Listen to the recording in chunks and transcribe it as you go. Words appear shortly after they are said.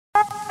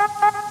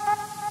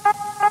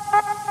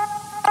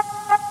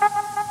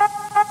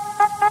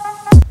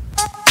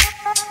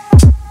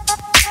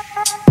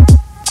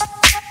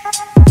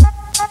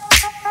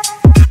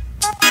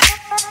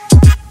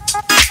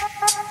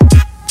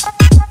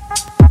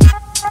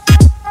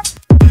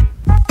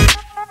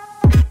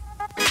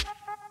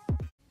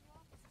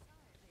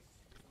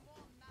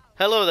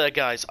Hello there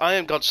guys, I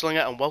am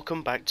Godslinger and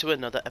welcome back to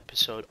another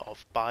episode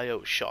of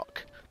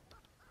Bioshock.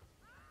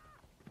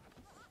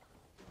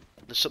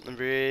 There's something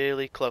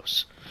really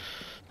close.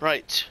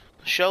 Right,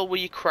 shall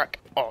we crack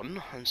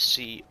on and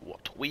see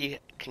what we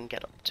can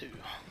get up to?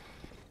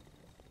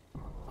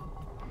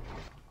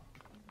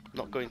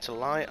 Not going to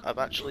lie, I've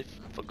actually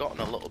forgotten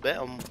a little bit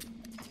on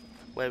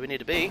where we need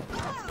to be.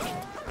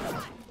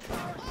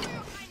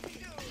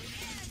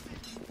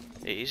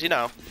 Easy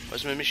now,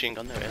 where's my machine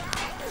gun? There it is.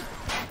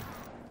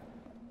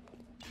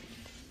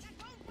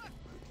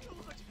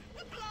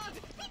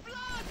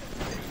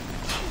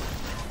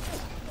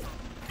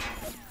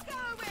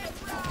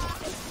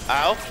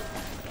 Ow!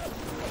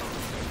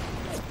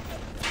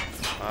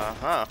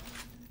 Uh-huh.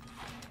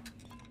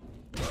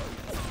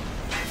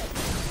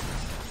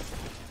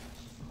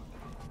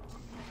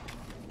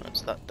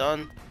 That's that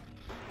done.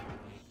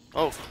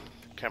 Oh,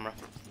 camera.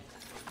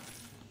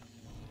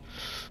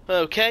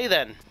 Okay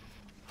then.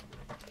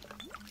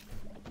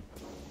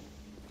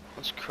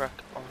 Let's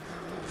crack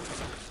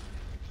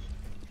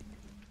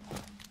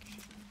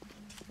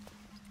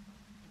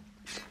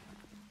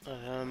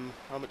on.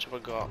 How much have I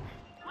got?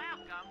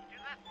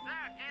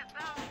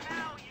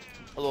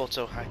 I'll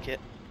auto hack it.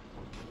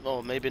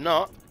 Or maybe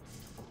not.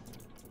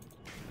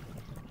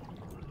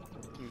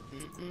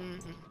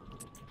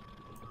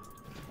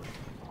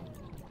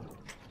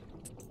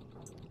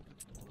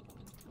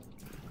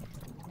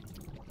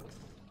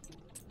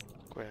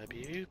 Grab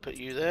you, put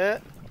you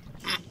there.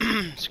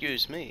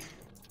 Excuse me.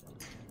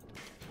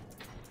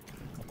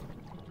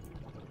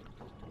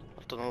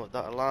 I don't know what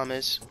that alarm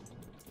is.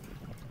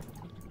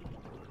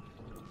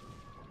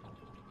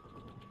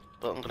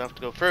 But I'm gonna have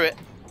to go through it.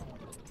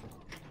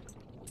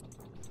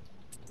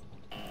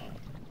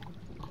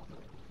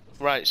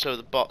 Right, so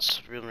the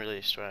bot's been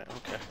released, right,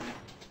 okay.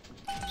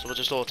 So we'll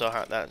just auto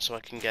hack that so I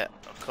can get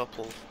a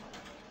couple.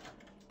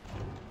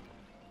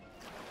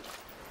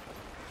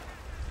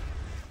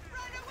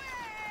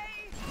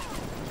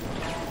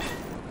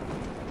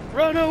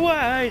 Run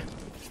away!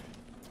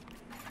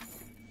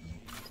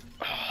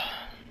 If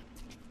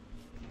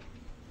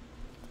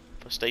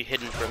I stay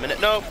hidden for a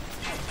minute, no!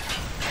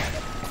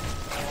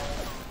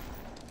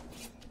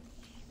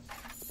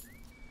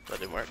 That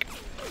didn't work.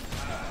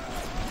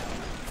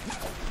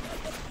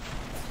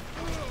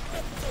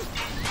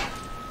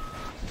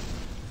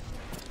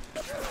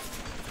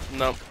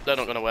 No, they're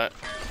not gonna work.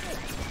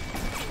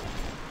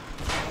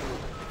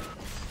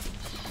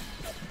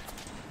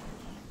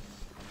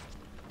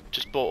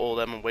 Just bought all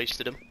them and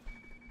wasted them.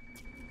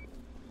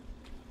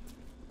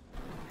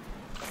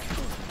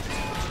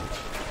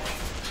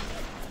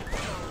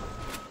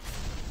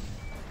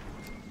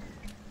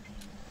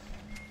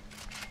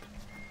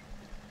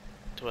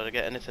 Do I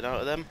get anything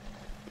out of them?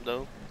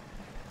 No.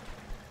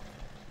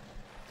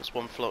 There's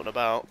one floating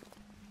about.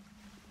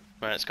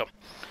 Right, let's go.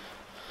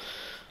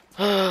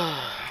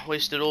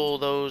 Wasted all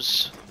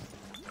those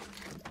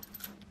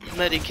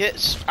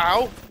medikits.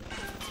 Ow!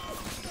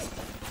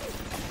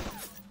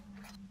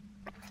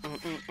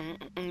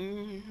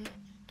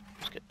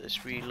 Let's get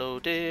this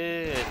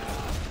reloaded.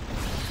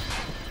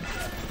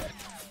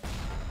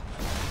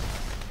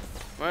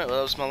 Right, well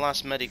that was my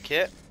last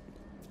medikit.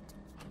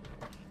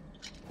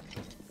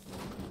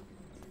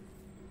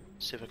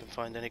 See if I can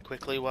find any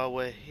quickly while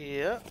we're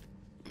here.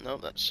 No,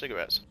 that's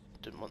cigarettes.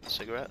 Didn't want the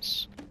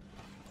cigarettes.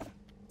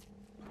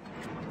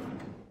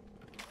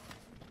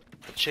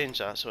 I'll change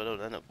that so I don't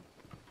end up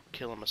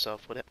killing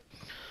myself with it.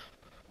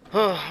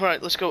 Oh,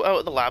 right, let's go out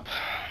of the lab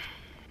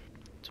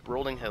to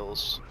Rolling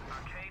Hills.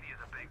 Arcadia is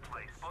a big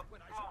place, but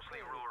mostly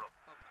rural.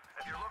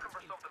 If you're looking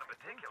for something in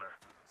particular,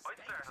 I'd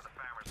start at the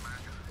farmer's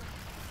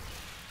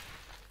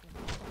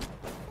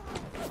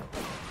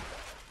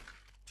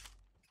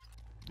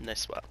market.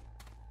 Nice one.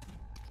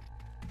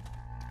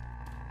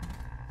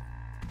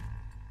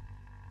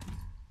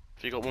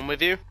 Have you got one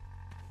with you?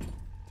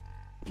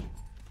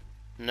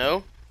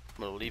 No?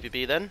 We'll leave you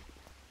be then.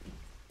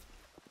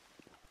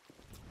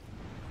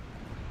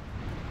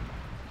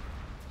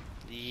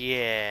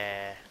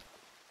 Yeah.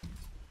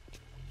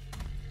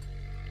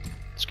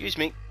 Excuse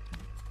me.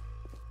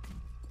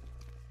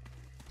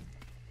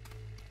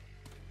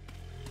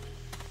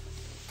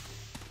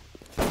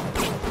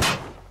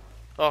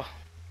 Oh.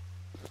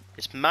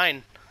 It's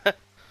mine.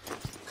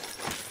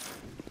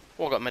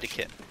 Oh, I got a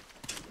medikit.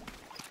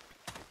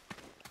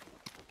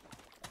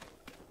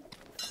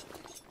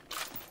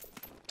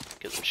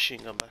 Get the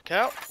machine gun back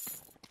out.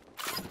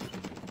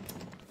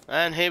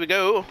 And here we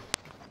go.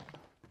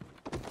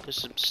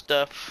 There's some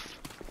stuff.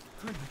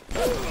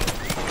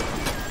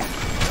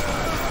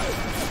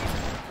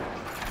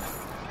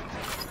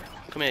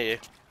 Come here, you.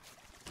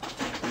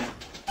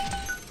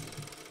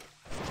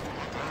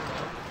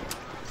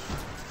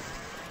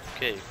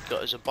 Okay,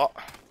 got us a bot.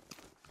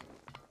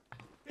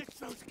 It's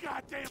those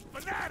goddamn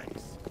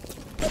fanatics!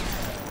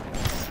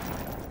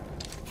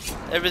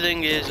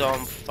 Everything is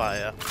on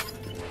fire.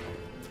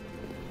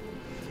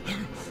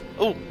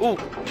 Oh, oh,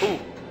 oh!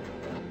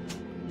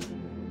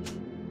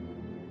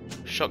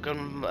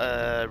 Shotgun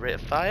rate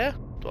of fire.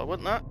 Do I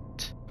want that?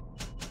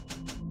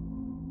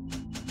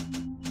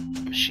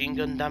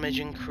 Machine gun damage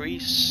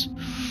increase.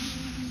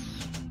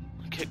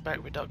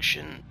 Kickback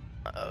reduction.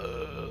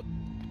 Do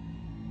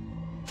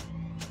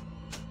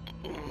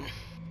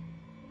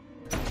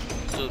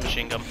the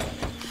machine gun.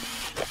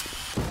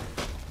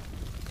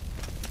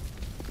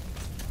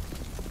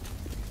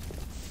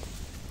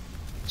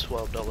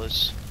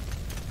 $12.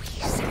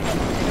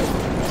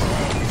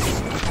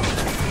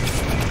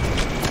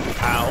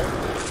 Ow.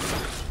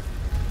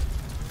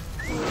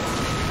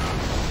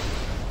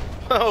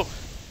 Oh,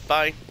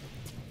 bye.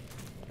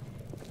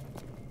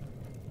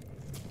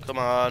 Come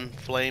on,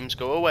 flames,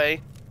 go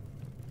away.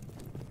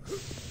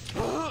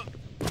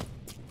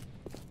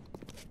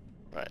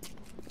 Right.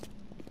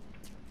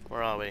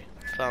 Where are we?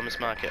 Farmer's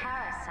Market.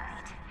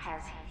 Parasite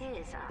has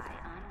his eye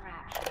on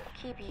Rapture.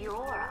 Keep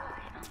your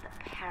eye on the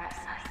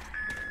parasite.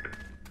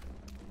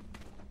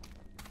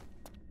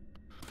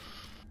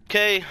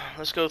 Okay,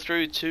 let's go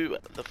through to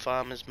the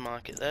Farmer's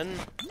Market then.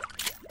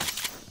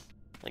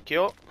 Thank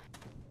you.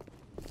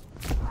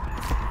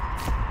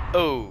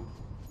 Oh,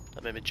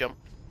 that made me jump.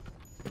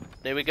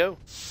 There we go.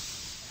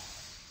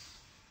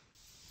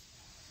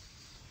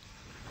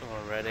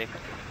 Alrighty.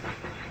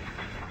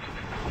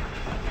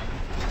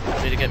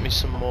 Need to get me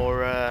some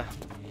more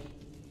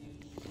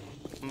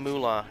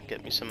moolah.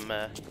 Get me some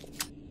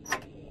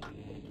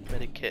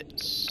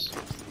medikits.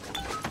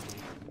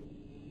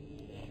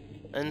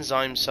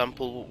 Enzyme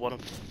sample 1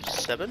 of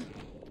 7.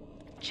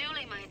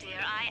 Julie, my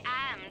dear, I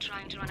am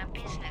trying to run a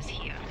business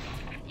here.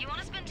 You want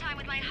to spend time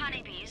with my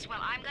honeybees? Well,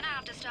 I'm gonna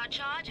have to start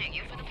charging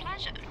you for the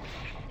pleasure.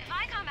 If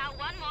I come out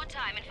one more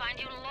time and find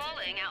you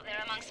lolling out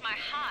there amongst my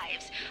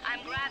hives,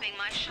 I'm grabbing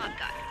my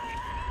shotgun.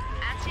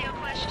 Answer your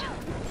question?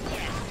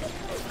 Yes.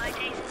 My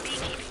days in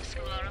beekeeping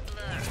school are a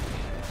blur.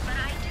 But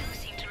I do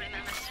seem to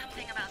remember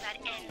something about that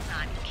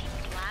enzyme you keep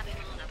blabbing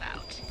on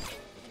about.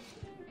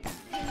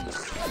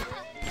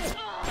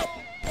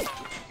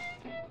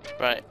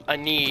 Right, I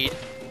need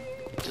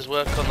to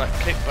work on that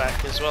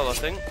kickback as well, I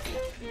think.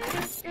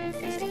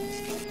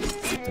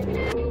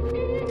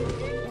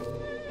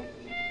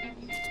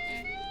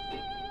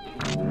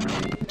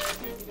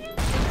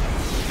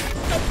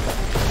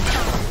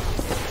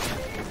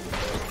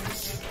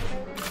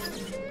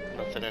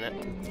 Nothing in it.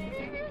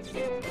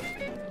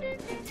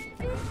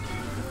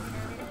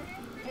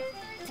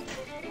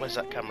 Where's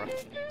that camera?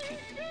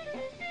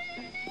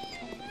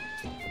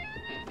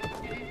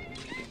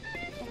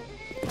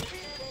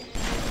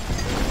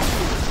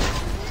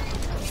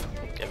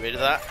 Get rid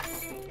of that.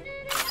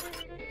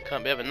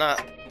 Can't be having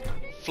that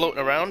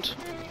floating around.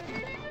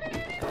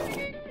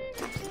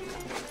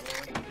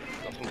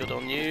 Nothing good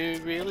on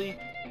you, really.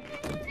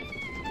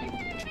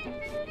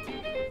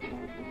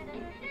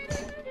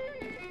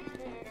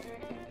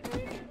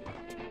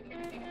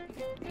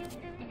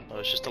 Oh,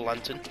 it's just a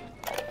lantern.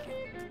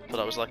 Thought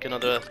that was like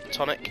another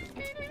tonic.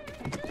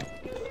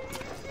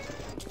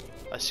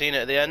 I seen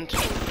it at the end.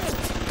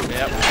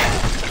 Yep.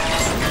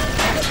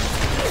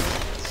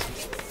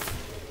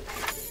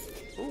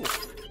 Ooh.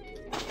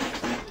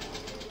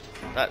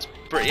 That's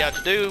pretty hard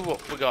to do.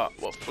 What we got?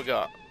 What we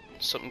got?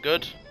 Something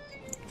good.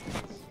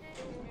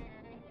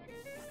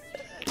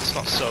 It's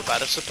not so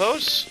bad, I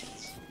suppose.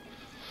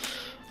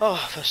 Oh,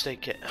 first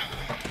aid kit.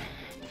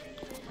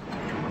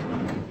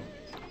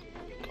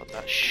 God,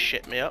 that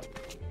shit me up.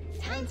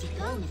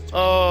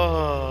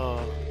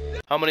 Oh,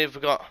 how many have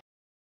we got?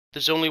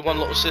 There's only one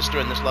little sister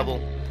in this level.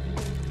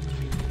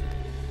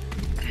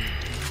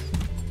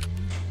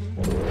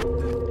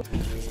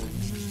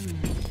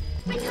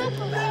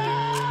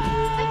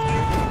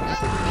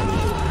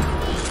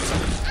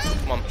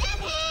 Come on.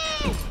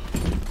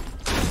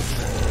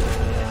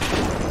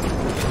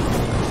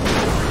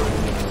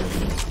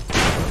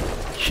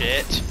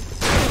 Shit.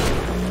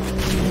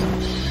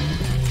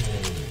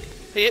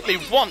 He hit me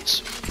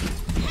once.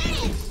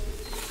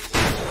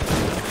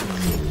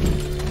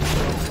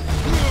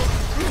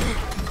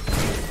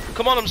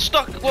 Come on, I'm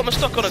stuck. What am I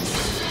stuck on? A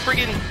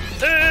friggin'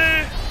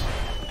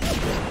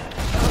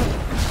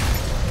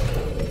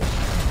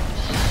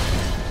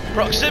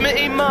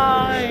 proximity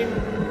mine.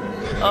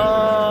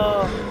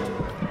 Oh.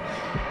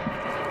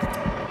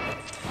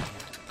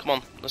 Come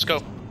on, let's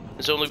go.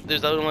 There's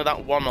only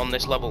that one on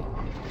this level.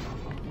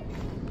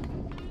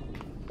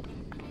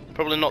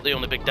 Probably not the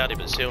only big daddy,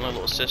 but it's the only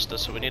little sister,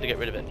 so we need to get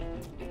rid of it.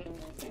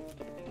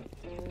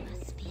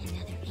 Must be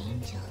another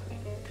angel.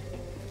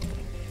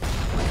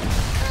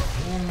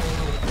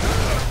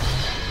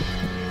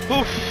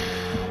 Oof.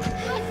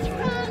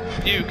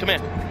 You, come here.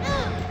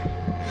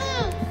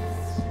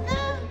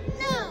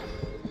 No.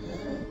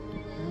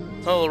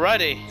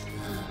 Alrighty.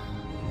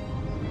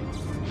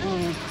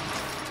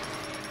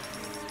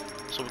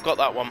 So we've got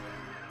that one.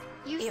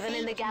 Even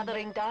in the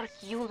gathering dark,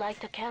 you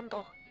light a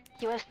candle.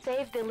 You have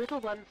saved the little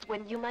ones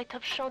when you might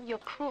have shown your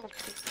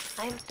cruelty.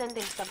 I am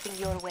sending something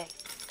your way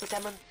to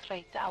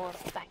demonstrate our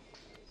thanks.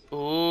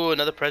 Ooh,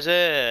 another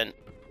present.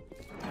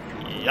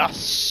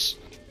 Yes.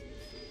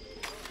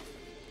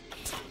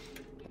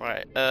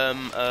 Right.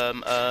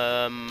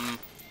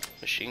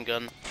 Machine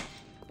gun.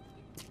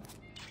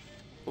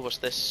 Ooh, what's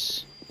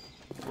this?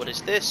 What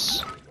is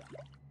this?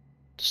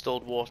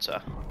 Distilled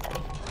water.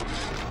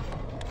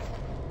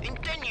 In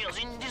 10 years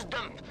in this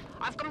dump,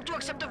 I've come to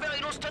accept a very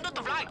low standard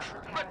of life.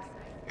 But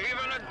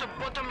even at the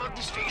bottom of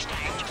this fish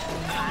tank,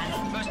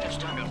 I must have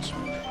standards.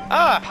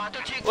 Ah!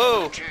 Pathetic Whoa!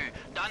 culture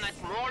done at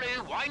Morley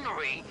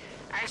Winery.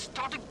 I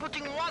started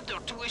putting water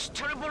to his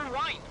terrible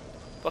wine.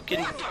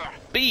 Fucking Water!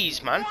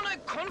 bees, man. When I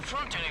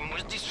confronted him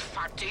with this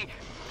fatty,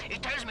 he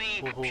tells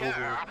me,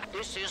 Pierre,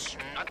 this is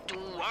not to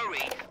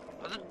worry.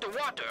 The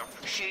water,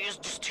 she is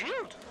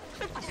distilled.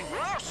 It could be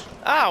worse.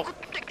 Ow! I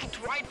could take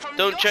it right from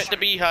Don't the check the ocean.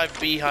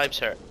 beehive. Beehives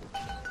hurt.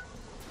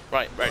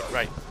 Right.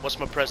 What's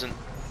my present?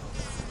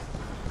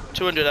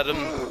 200 Adam.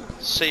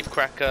 Safe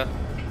cracker.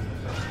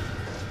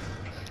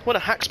 One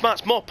of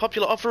Hacksmart's more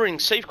popular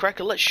offerings. Safe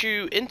cracker lets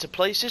you into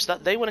places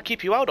that they want to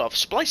keep you out of.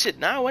 Splice it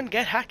now and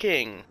get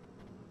hacking.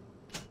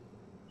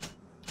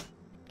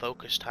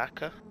 Focused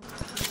hacker.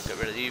 Get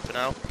rid of you for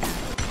now.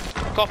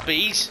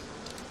 Copies.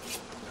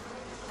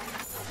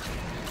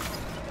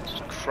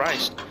 Jesus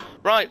Christ.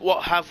 Right,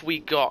 what have we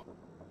got?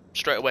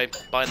 Straight away,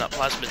 buying that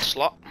plasmid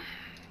slot.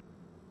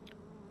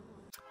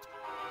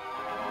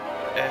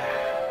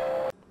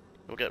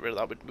 We'll get rid of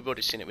that. We've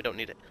already seen it. We don't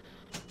need it.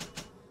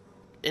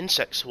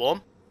 Insect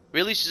swarm.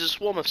 Releases a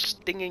swarm of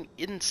stinging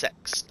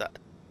insects that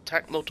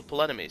attack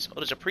multiple enemies. Oh,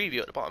 there's a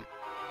preview at the bottom.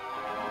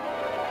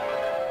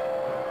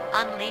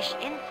 Unleash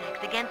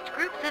insects against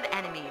groups of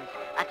enemies.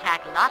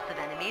 Attack lots of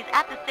enemies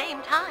at the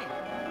same time.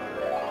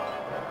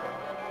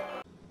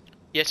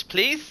 Yes,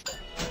 please.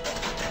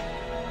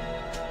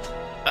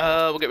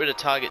 We'll get rid of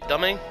target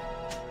dummy.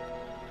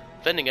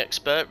 Vending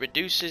expert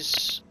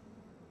reduces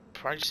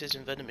prices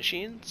in vending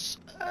machines.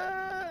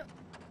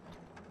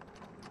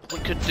 We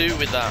could do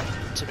with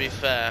that, to be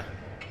fair.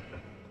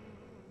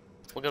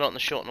 We'll get on the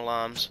shorten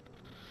alarms.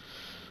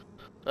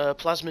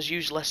 Plasmas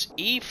use less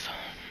Eve.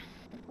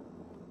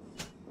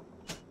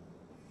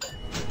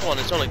 Come on,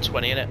 it's only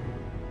 20 in it.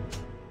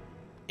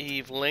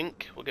 Eve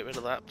Link, we'll get rid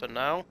of that for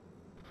now.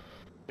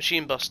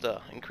 Machine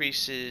Buster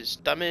increases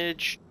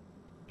damage.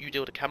 You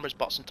deal to cameras,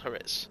 bots, and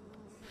turrets.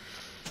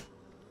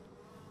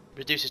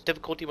 Reduces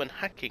difficulty when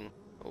hacking.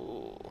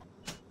 Ooh.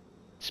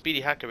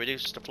 Speedy Hacker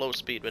reduces the flow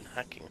speed when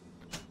hacking.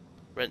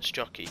 Rents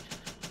Jockey.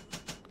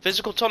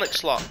 Physical tonic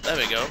slot. There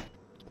we go.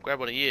 Grab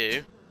one of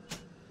you.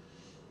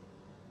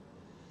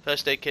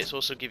 First aid kits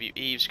also give you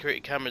Eve.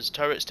 Security cameras,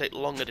 turrets take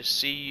longer to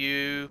see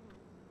you.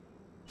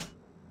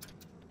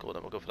 Cool,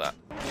 then we'll go for that.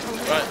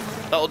 Right,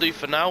 that'll do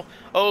for now.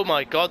 Oh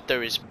my god,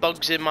 there is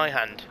bugs in my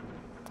hand.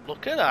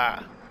 Look at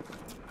that.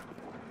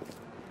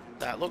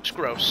 That looks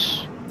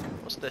gross.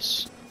 What's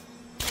this?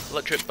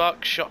 Electric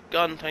box,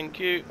 shotgun, thank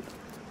you.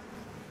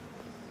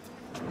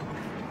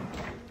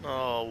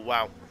 Oh,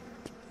 wow.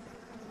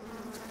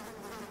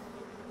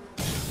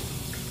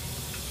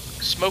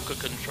 Smoker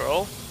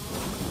control.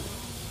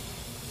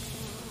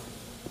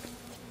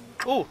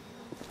 Ooh.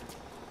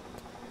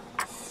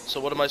 So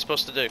what am I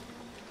supposed to do?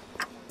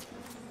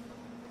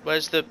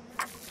 Where's the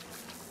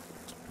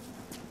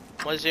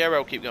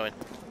arrow keep going?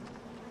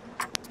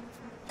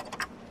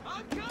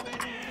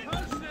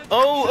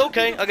 Oh,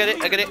 okay, I get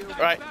it,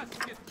 right.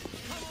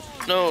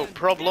 No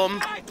problem.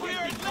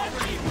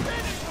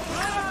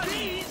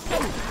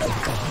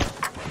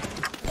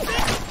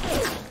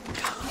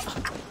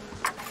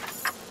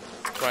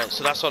 Right,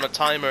 so that's on a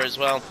timer as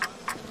well.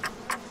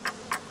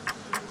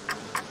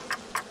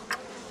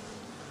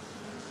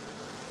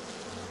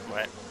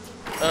 Right.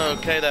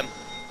 Okay then.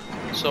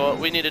 So what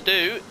we need to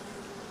do,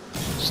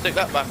 stick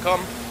that back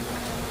on.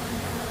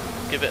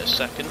 Give it a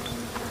second.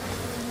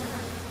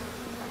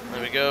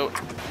 There we go.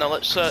 Now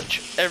let's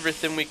search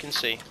everything we can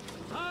see.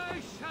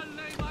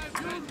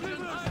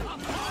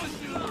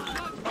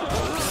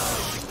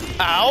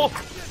 Ow!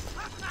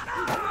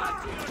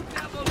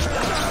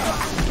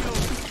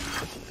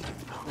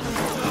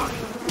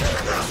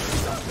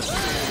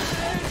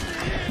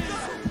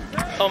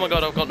 Oh my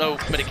god, I've got no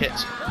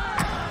medikits.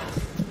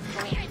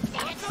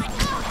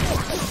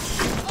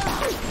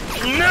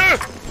 No!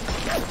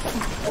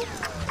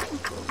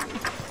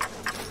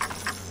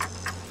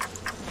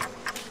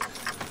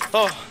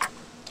 Oh.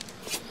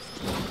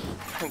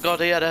 Thank god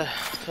he had a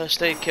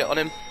first aid kit on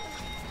him.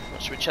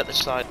 Should we check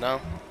this side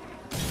now?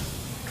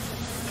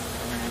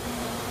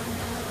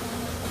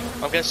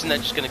 I'm guessing they're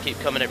just going to keep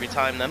coming every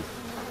time then.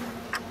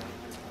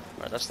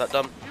 Right, that's that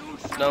done.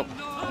 No,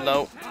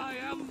 no.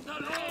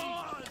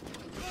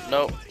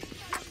 No.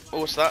 Oh,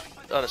 what's that?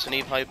 Oh, that's an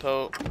Eve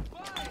hypo.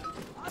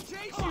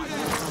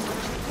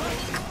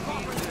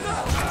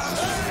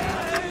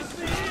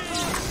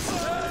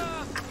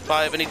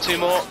 Five, I need two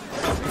more.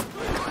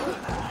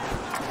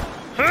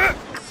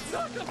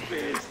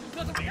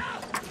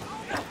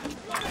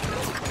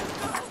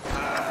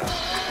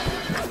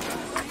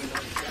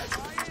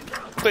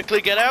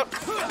 Quickly get out.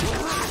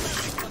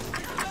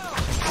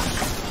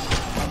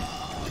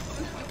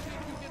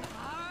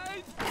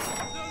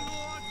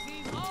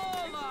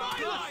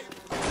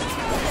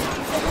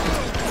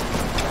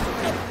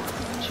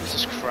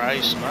 Jesus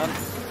Christ, man.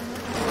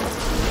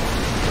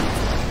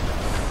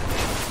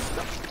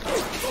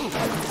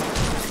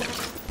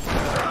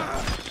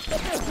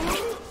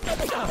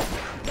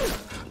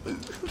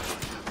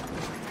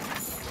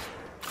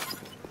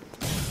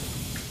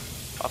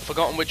 I've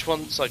forgotten which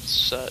ones I've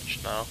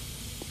searched now.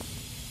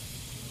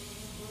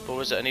 Or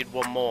was it I need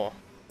one more?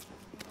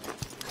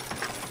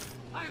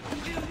 I'll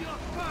kill your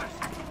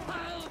first!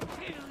 I'll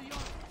kill your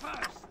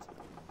first!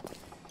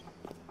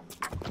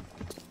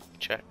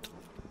 Checked.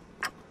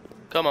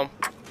 Come on,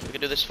 we can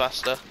do this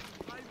faster.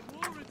 I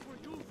wore it for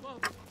you,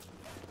 Father.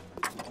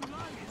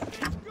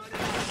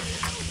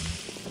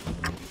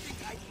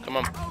 Come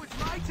on. Oh, it's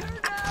my turn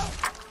now!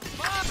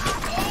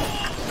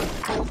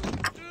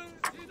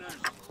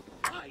 Sinners,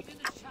 hide in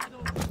the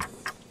shadows!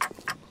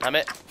 Damn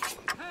it.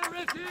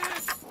 Heretic!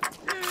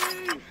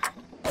 Thief!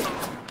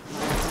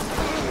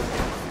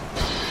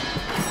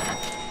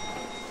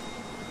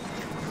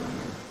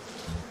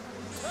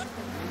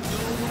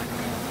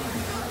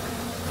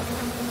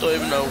 Don't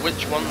even know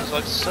which ones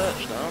I've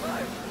searched now.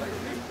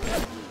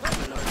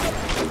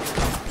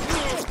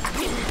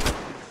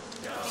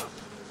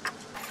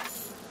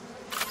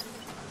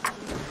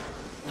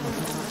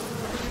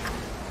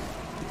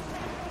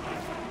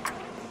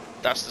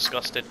 That's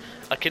disgusting.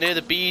 I can hear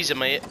the bees in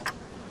my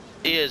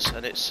ears,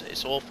 and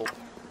it's awful.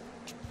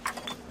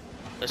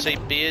 I say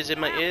beers in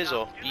my ears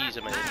or bees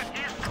in my ears.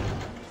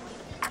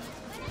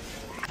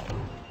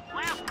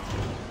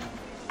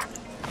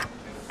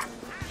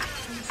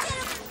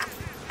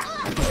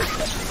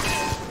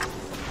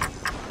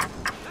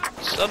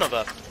 Son of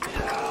a.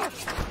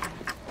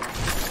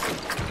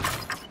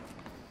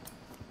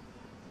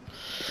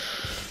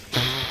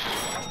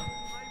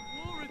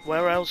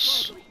 Where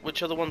else?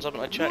 Which other ones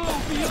haven't I checked? Woe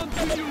be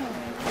unto you!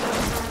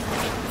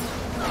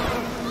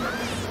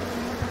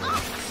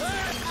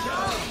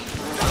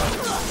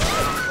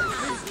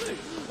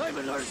 I'm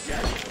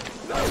allergic!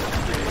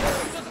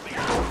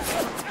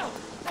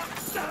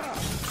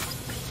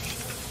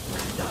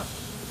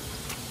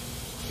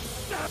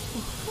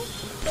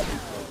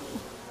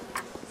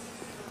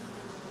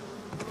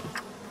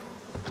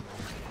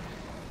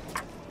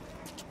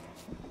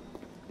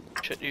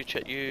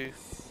 Check you.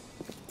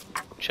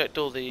 Checked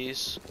all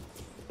these.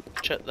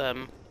 Checked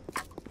them.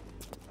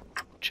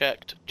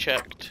 Checked.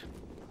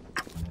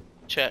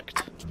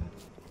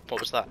 What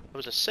was that? It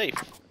was a safe.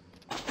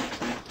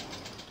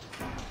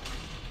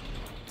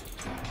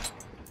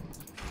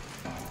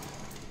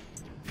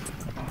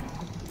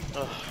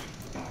 Ugh.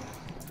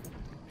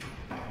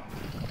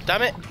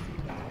 Damn it!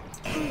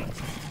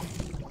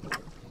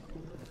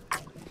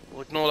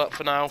 We'll ignore that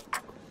for now.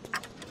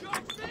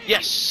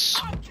 Yes!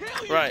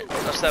 Right,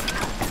 that's them.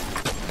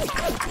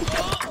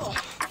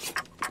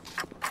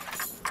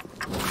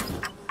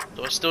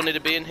 Do I still need to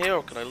be in here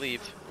or can I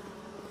leave?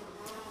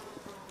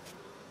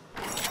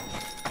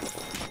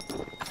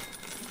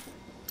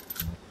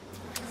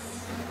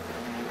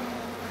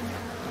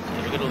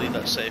 Yeah, we're gonna leave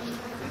that safe.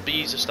 And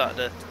bees are starting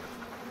to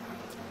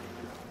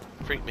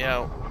freak me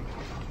out.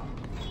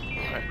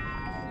 Right.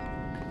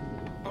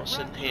 What's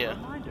in here?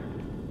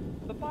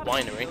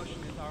 Winery.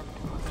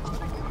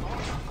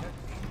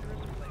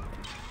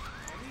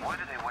 Why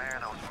do they wear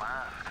those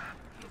masks?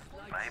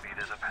 Maybe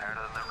there's a part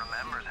of them that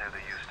remembers how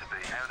they used to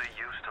be, how they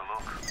used to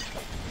look.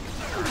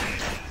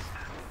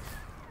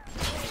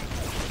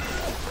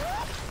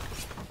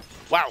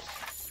 Wow.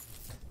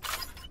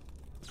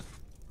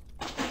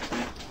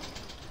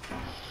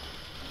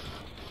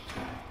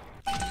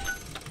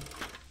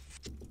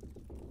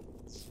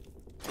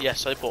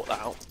 Yes, I bought that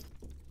out.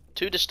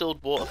 2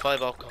 distilled water,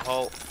 5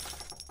 alcohol.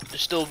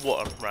 Distilled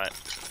water, right.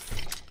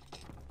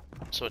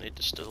 So I need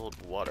distilled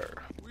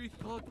water. We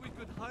thought we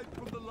could hide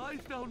from the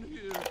light down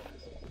here.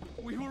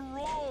 We were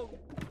wrong.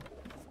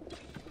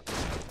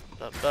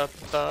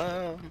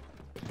 Ba-ba-ba.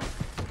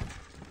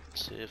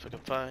 Let's see if I can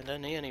find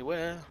any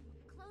anywhere.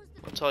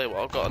 I'll tell you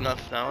what, I've got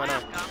enough now, I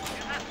know.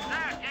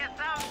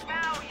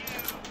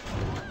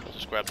 I'll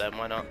just grab them,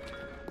 why not?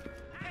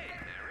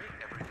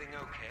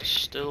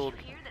 Distilled.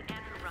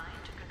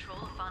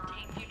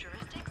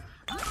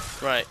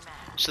 Right,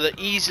 so they're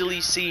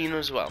easily seen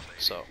as well,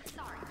 so.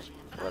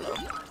 Hello.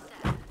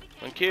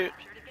 Thank you.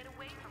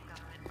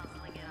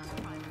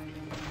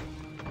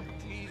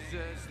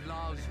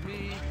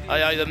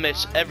 I either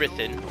miss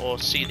everything or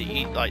see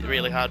the like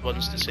really hard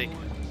ones to see.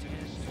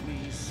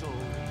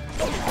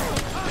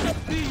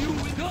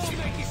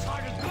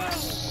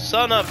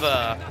 Son of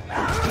a.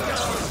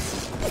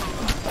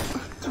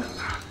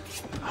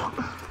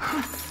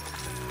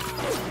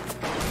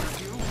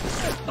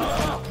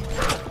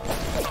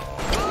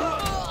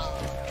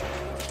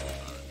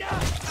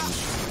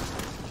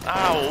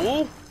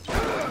 Ow!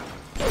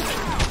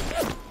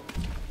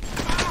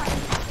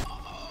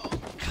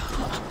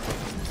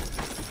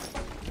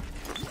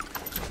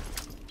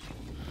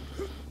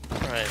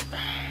 Right.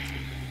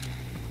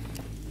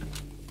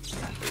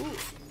 Ooh.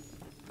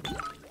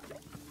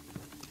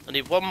 I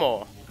need one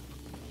more.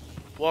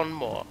 One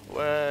more.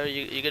 Where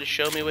you gonna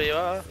show me where you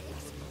are?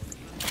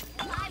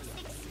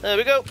 There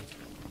we go.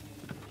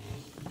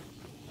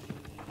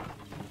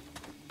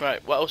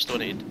 Right, what else do I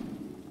need?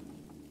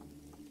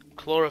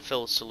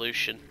 Chlorophyll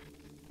solution.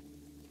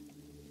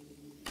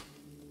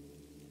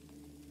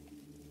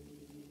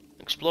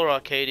 Explore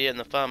Arcadia and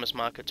the farmer's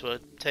market to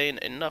obtain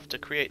enough to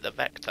create the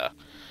vector.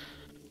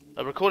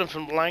 A recording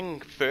from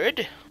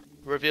Langford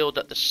revealed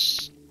that the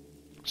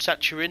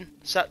Saturnin,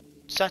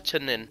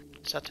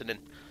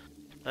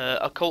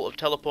 a cult of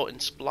teleporting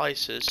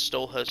splicers,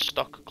 stole her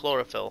stock of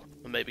chlorophyll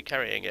and may be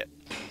carrying it.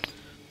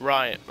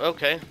 Right,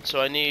 okay, so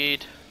I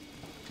need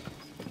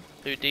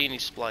Houdini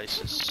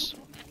splicers.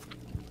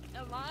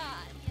 Come on,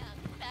 young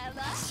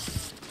fella.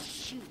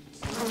 Shoot.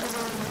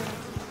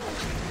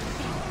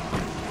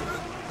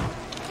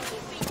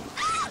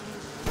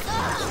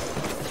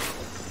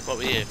 What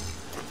were you?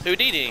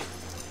 Houdini!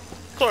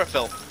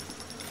 Chlorophyll!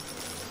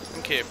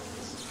 Thank you.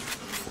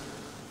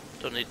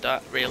 Don't need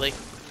that, really.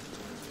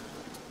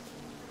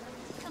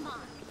 Come on.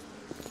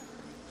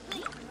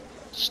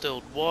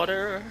 Distilled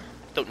water.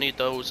 Don't need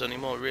those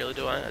anymore, really,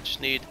 do I? I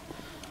just need...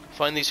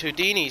 Find these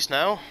Houdinis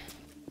now.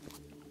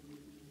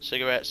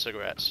 Cigarettes.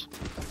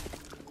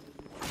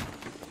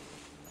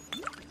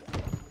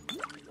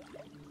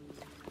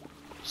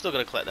 Still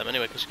gonna collect them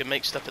anyway, because you can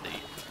make stuff that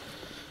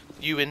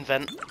you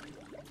invent.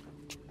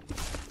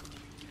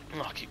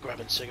 Oh, I keep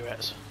grabbing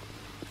cigarettes.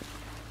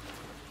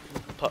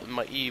 Putting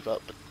my Eve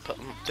up, but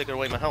taking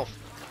away my health.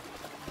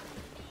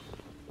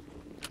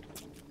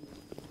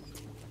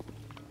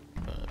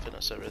 I think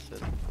that's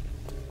everything.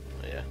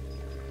 Oh, yeah.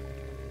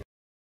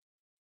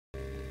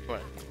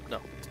 Right,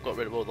 no. Got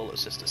rid of all the little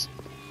sisters.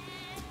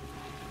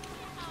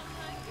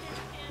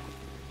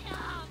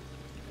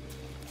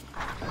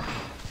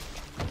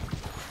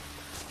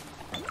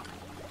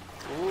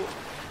 Ooh.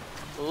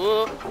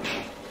 Ooh.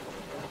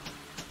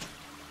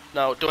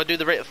 Now, do I do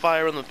the rate of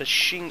fire on the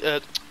machine?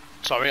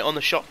 Sorry, on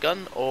the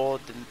shotgun or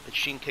the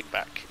machine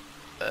kickback?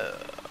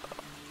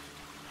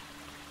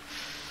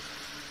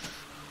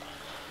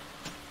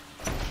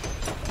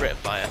 Rate of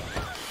fire.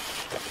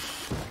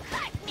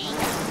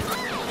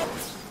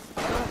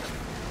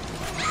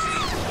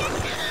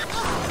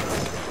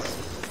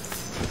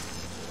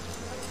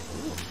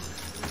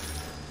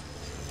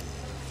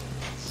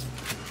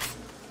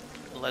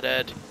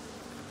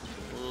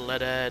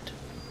 Leaded.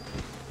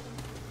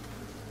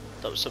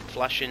 That was some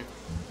flashing.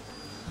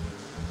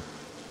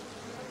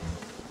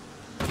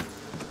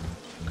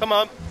 Come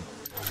on!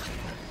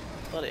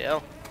 Bloody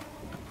hell.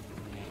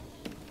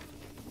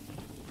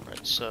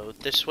 Right, so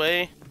this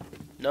way.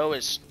 No,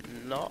 it's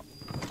not.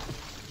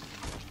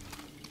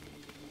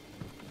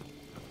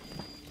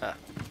 Ah.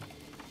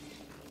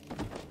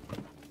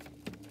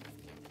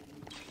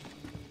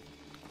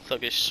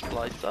 Thuggish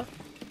splicer.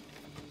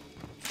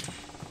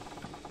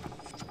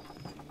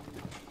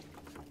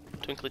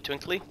 Twinkly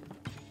twinkly.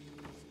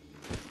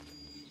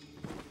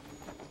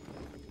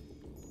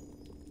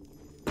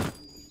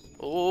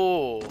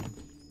 Oh,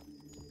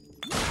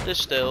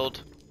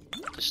 distilled.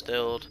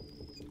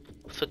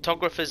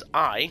 Photographer's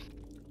eye.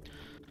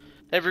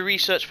 Every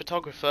research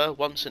photographer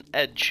wants an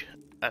edge,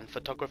 and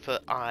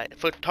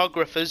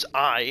photographer's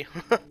eye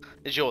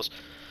is yours.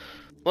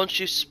 Once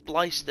you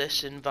splice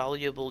this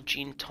invaluable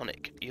gene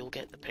tonic, you'll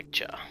get the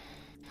picture.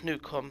 New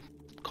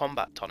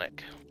combat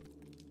tonic.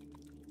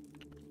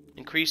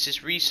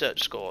 Increases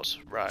research scores.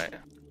 Right.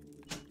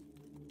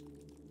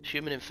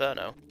 Human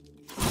Inferno.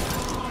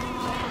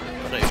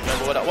 I don't even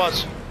remember what that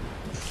was.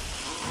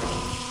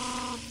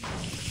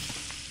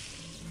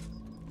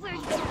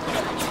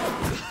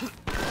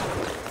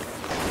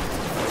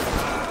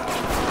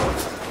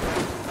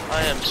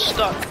 I am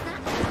stuck.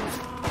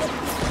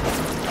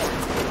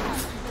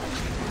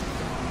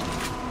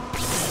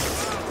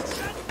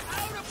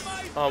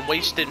 Oh, I'm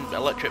wasting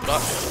electric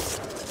buck.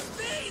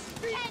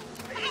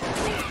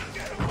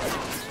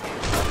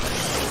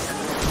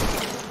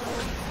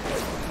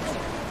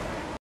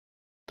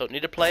 Don't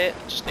need to play it,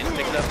 just need to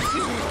pick it up.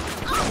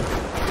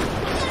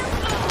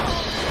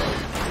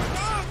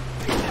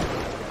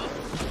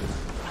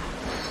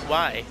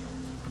 Why?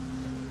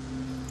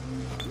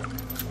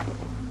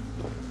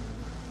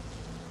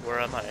 Where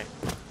am I?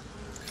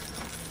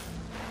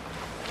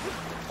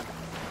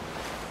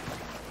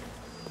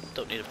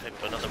 Don't need to pick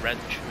up another wrench.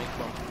 I mean,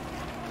 come on.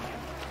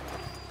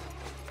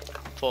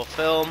 For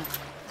film,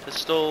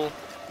 pistol.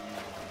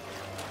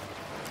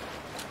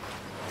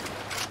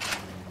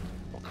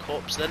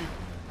 Corpse then.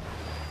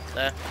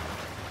 There.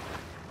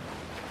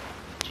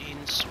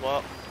 Gene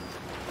swap.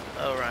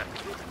 Alright.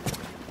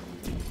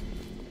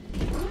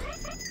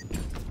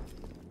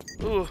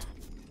 Ooh.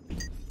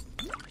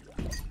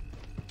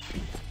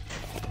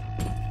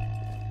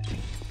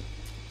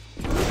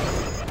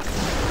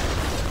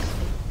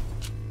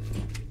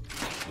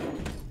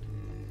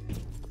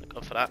 Go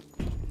for that.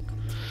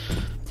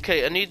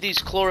 Okay, I need these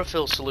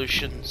chlorophyll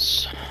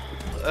solutions.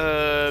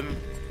 The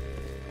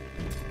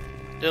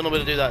only way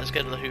to do that is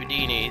get to the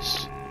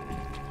Houdinis.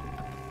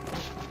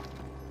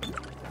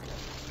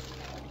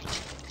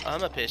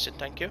 Armor piercing,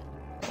 thank you.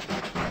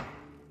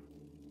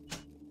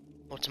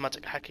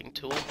 Automatic hacking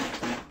tool.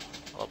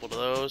 I'll have one of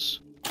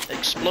those.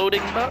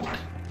 Exploding buck.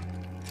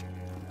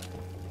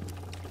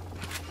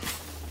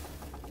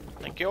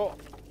 Thank you.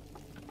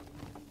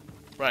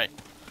 Right.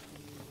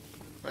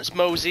 Let's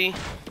mosey.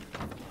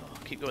 Oh,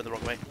 keep going the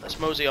wrong way. Let's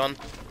mosey on.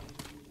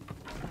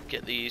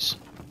 get these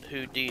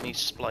Houdini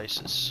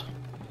splices.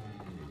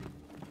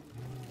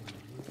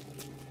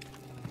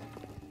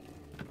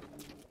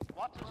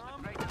 What is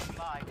the greatest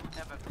lie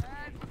ever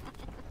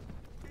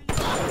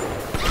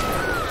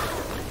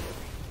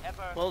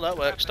Well, that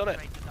works, doesn't it?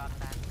 perpetrated on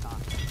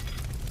mankind?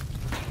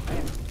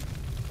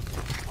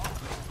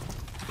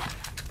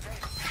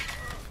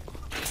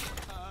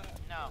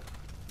 No.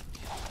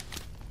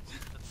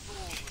 The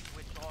tool with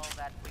which all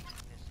that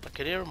weakness I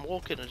can hear him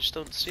walking, I just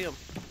don't see him.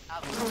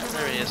 out.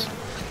 There he is.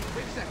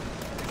 Wait a second.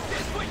 Is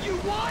this what you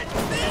want?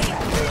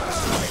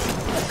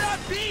 Not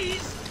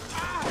bees!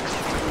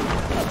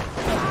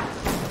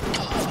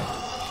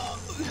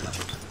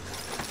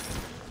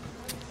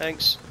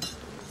 Thanks.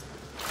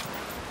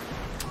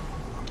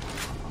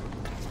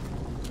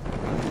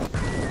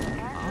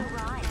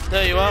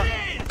 There you are.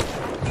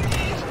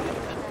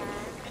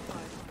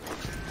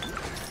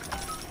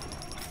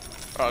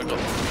 Right, I've got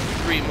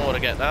 3 more to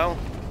get now.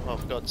 Oh,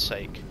 for God's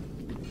sake.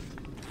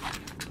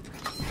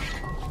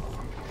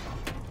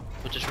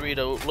 We'll just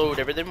reload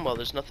everything while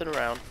there's nothing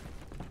around.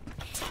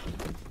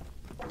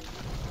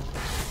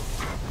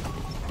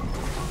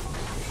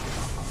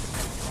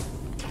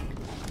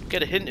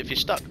 Get a hint if you're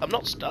stuck. I'm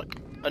not stuck.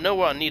 I know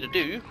what I need to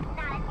do.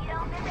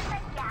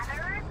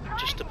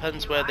 Just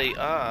depends where they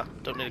are.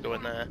 Don't need to go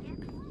in there.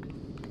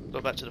 Go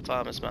back to the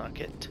farmer's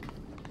market.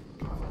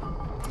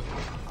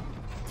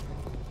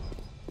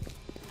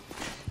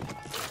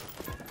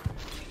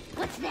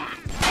 What's that?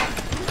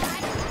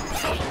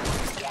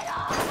 Get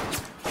off!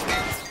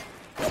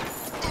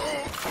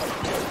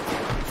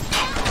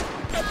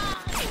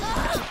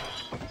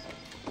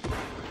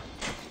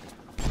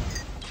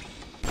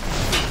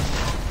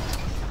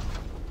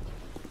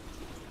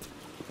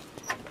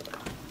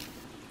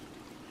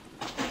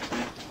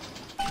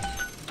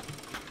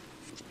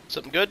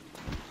 Something good?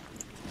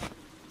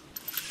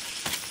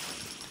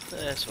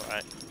 That's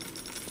alright.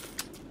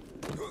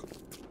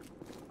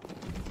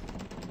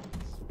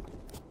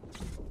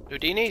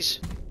 Houdinis?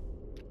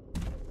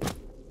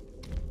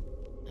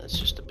 That's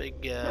just a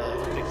big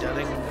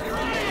daddy.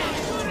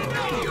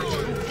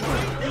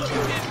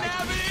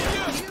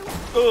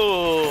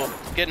 Oh,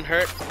 getting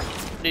hurt.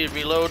 Need to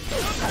reload.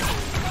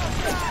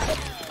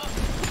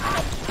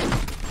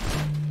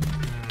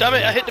 Damn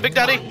it, I hit the big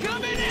daddy.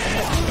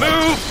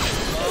 Move!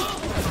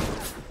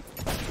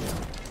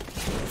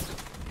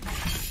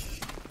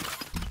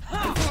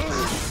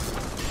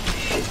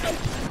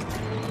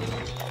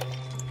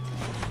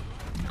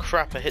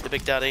 Crap, I hit the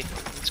big daddy.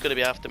 It's gonna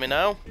be after me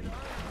now.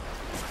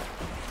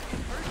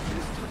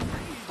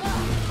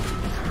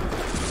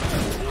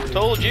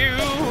 Told you!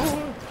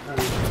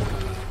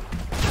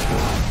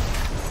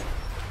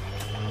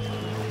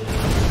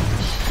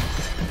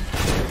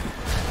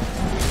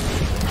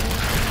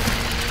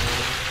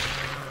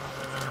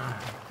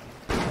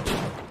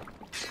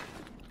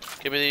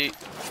 Give me the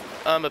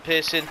armor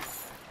piercing.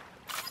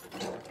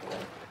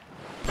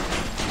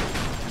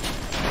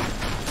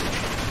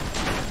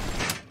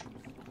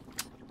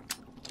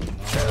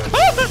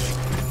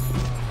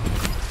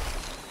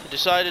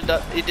 Decided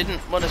that he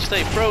didn't want to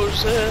stay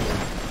frozen.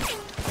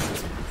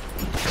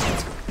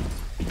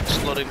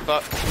 Exploding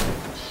back.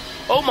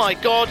 Oh my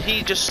god,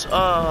 he just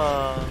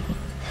well,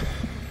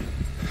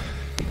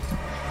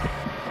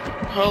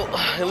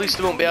 at least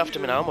he won't be after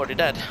me now, I'm already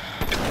dead.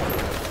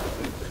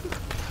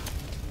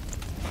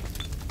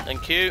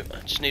 Thank you.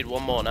 I just need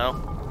 1 more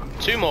now.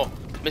 2 more.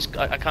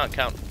 I can't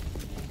count.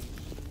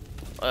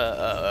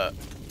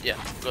 Yeah,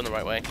 going the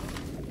right way.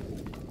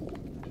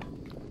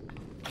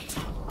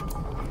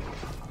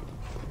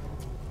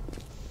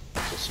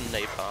 Some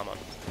napalm on.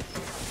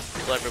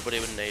 Kill everybody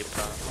with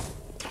napalm.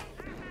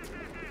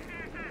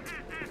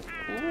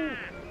 Ooh.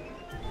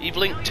 Eve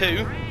Link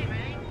 2.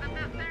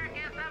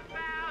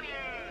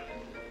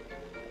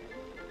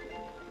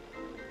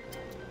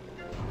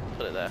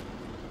 Put it there.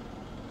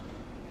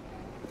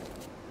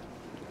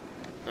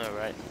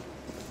 Alright.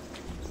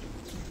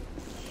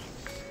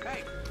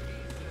 Hey!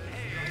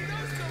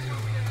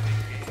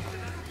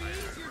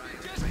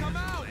 Just come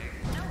out!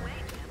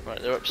 Right,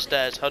 they're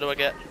upstairs. How do I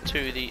get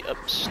to the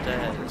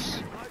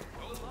upstairs?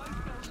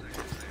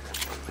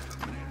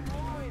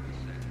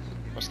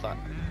 What's that?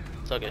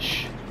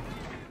 Thuggish.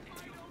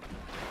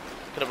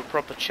 Could have a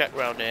proper check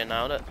round here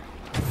now, that.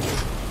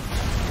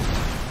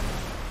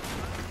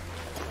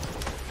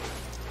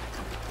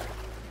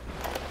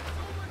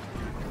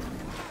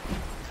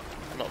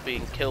 Not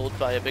being killed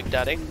by a big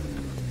daddy.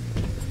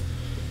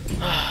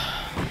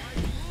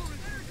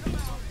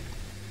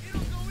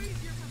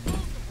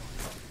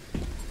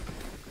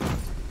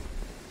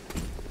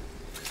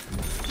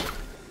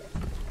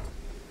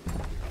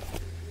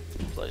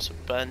 Place some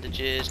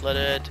bandages, let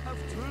it.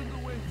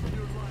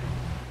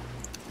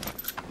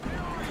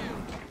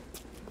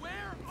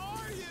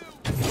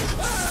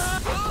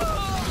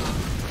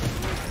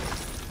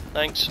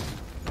 Thanks.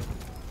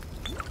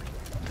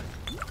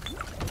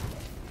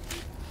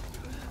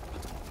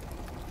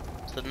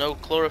 So there are no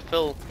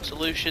chlorophyll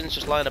solutions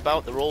just lying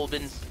about, they're all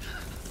been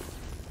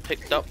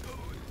picked up.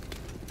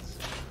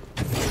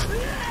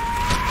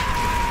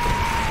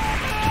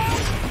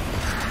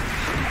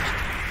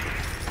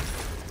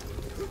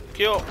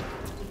 you.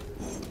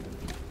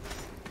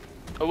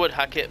 I would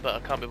hack it, but I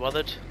can't be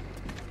bothered.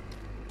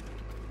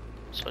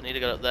 So I need to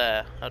get up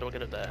there. How do I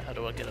get up there? How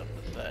do I get up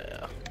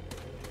there?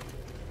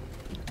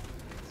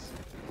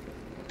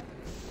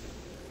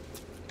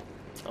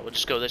 Oh, we'll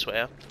just go this way,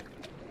 huh?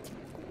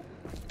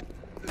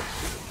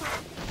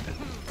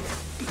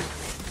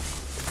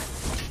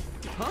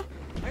 Huh?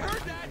 I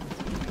heard that!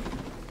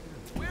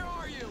 Where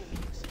are you?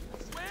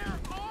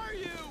 Where are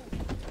you?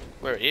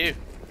 Where are you?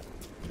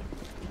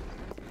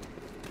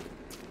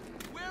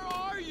 Where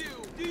are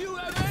you? Do you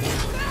have any...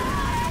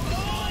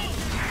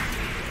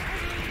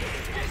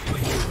 Guess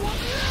what you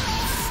want?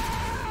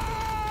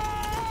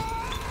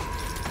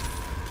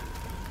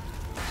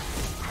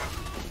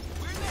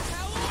 Where the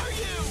hell are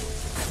you?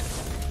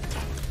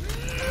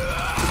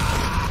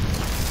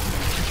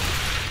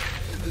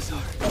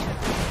 Sorry.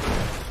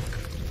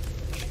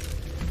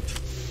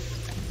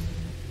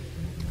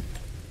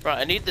 Right,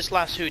 I need this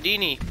last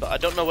Houdini, but I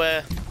don't know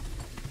where.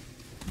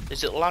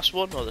 Is it the last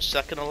one or the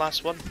second to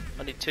last one?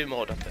 I need 2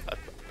 more. I'm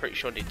pretty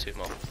sure I need 2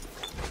 more.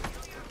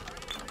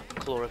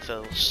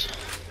 Chlorophylls.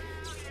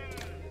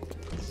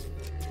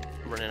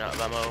 Running out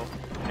of ammo.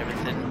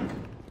 Everything.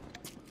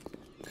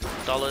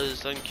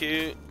 Dollars, thank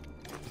you.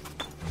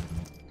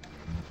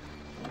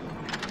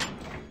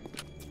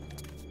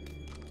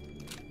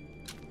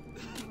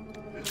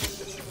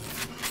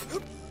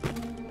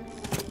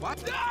 What?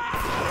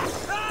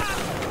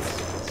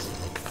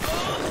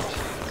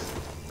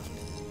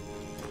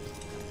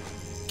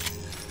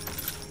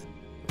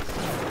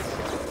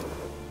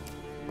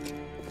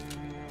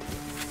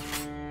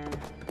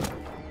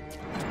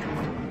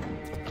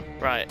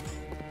 Right.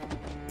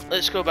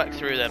 Let's go back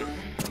through them.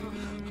 Just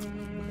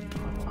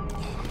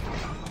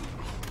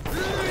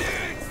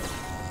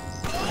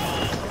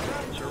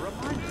a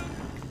reminder,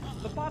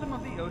 the bottom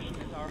of the ocean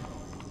is our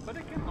home, but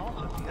it can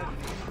also be a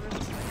dangerous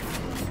place.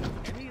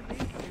 Any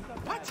leak is a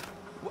What?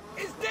 What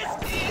is this?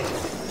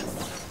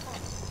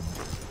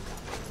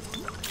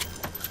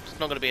 It's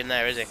not going to be in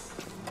there, is he?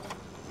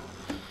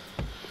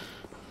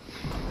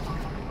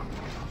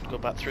 Go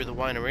back through the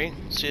winery,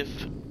 see if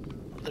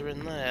they're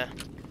in there.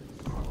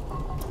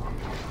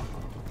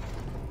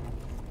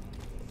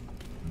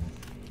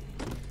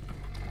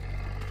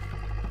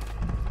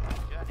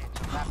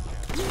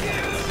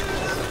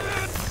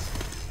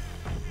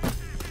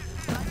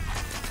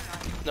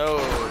 No.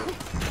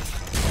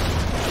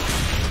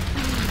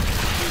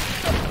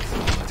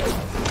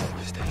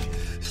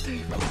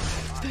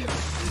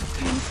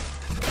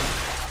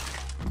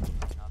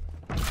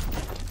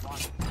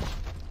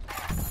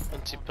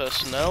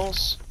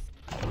 Anti-personnels.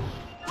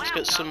 Let's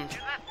get some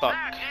buck.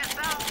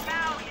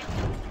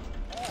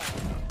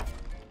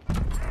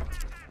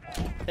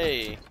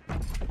 Hey.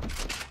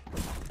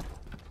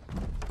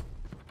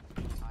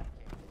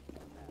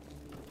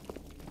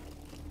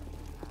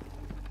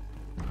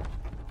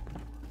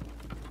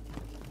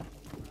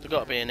 They've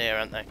got to be in here,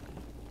 aren't they?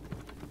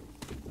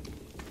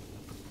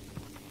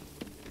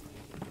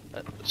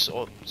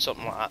 Or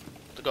something like that.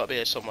 They've got to be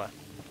here somewhere.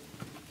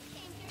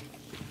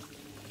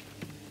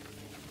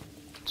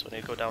 So I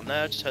need to go down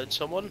there, just heard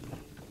someone.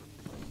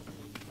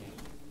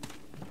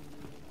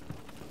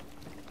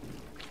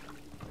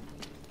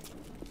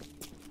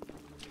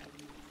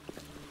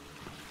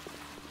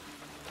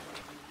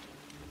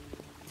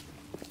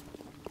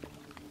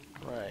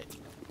 Right.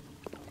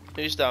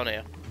 Who's down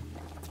here?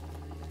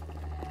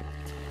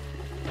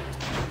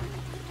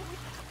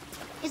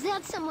 Is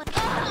that someone?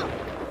 Ah!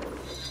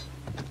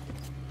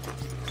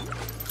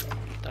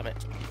 Damn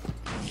it.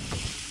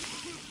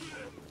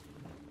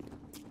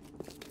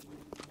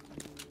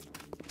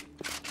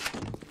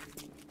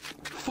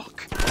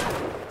 Fuck.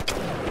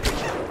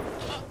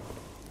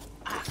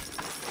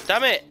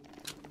 Damn it!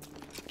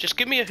 Just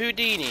give me a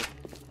Houdini.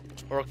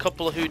 Or a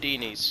couple of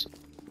Houdinis.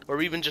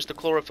 Or even just a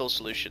chlorophyll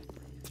solution.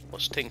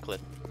 What's tinkling?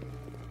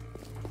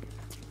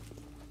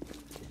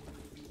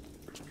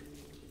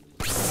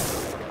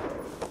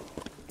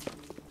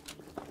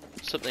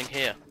 Something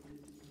here.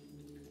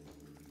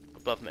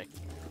 Above me.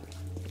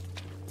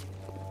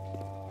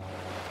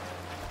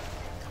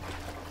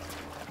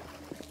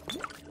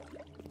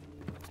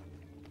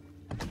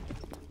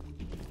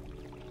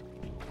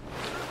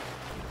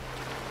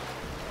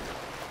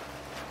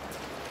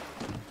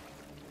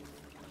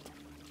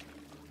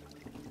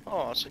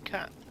 Oh, it's a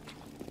cat.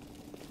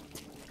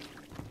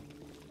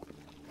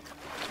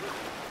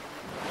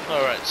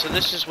 Alright, so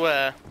this is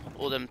where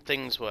all them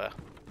things were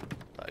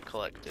that I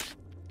collected.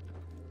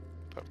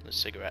 Apart from the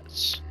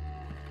cigarettes.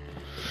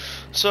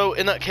 So,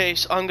 in that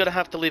case, I'm going to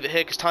have to leave it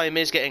here because time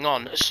is getting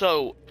on.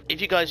 So,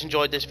 if you guys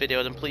enjoyed this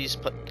video, then please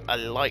put a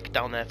like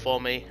down there for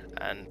me.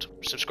 And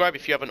subscribe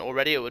if you haven't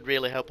already, it would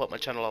really help out my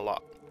channel a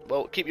lot.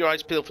 Well, keep your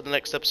eyes peeled for the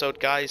next episode,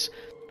 guys.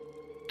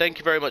 Thank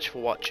you very much for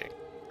watching.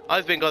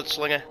 I've been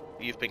Gunslinger,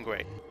 you've been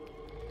great.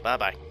 Bye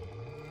bye.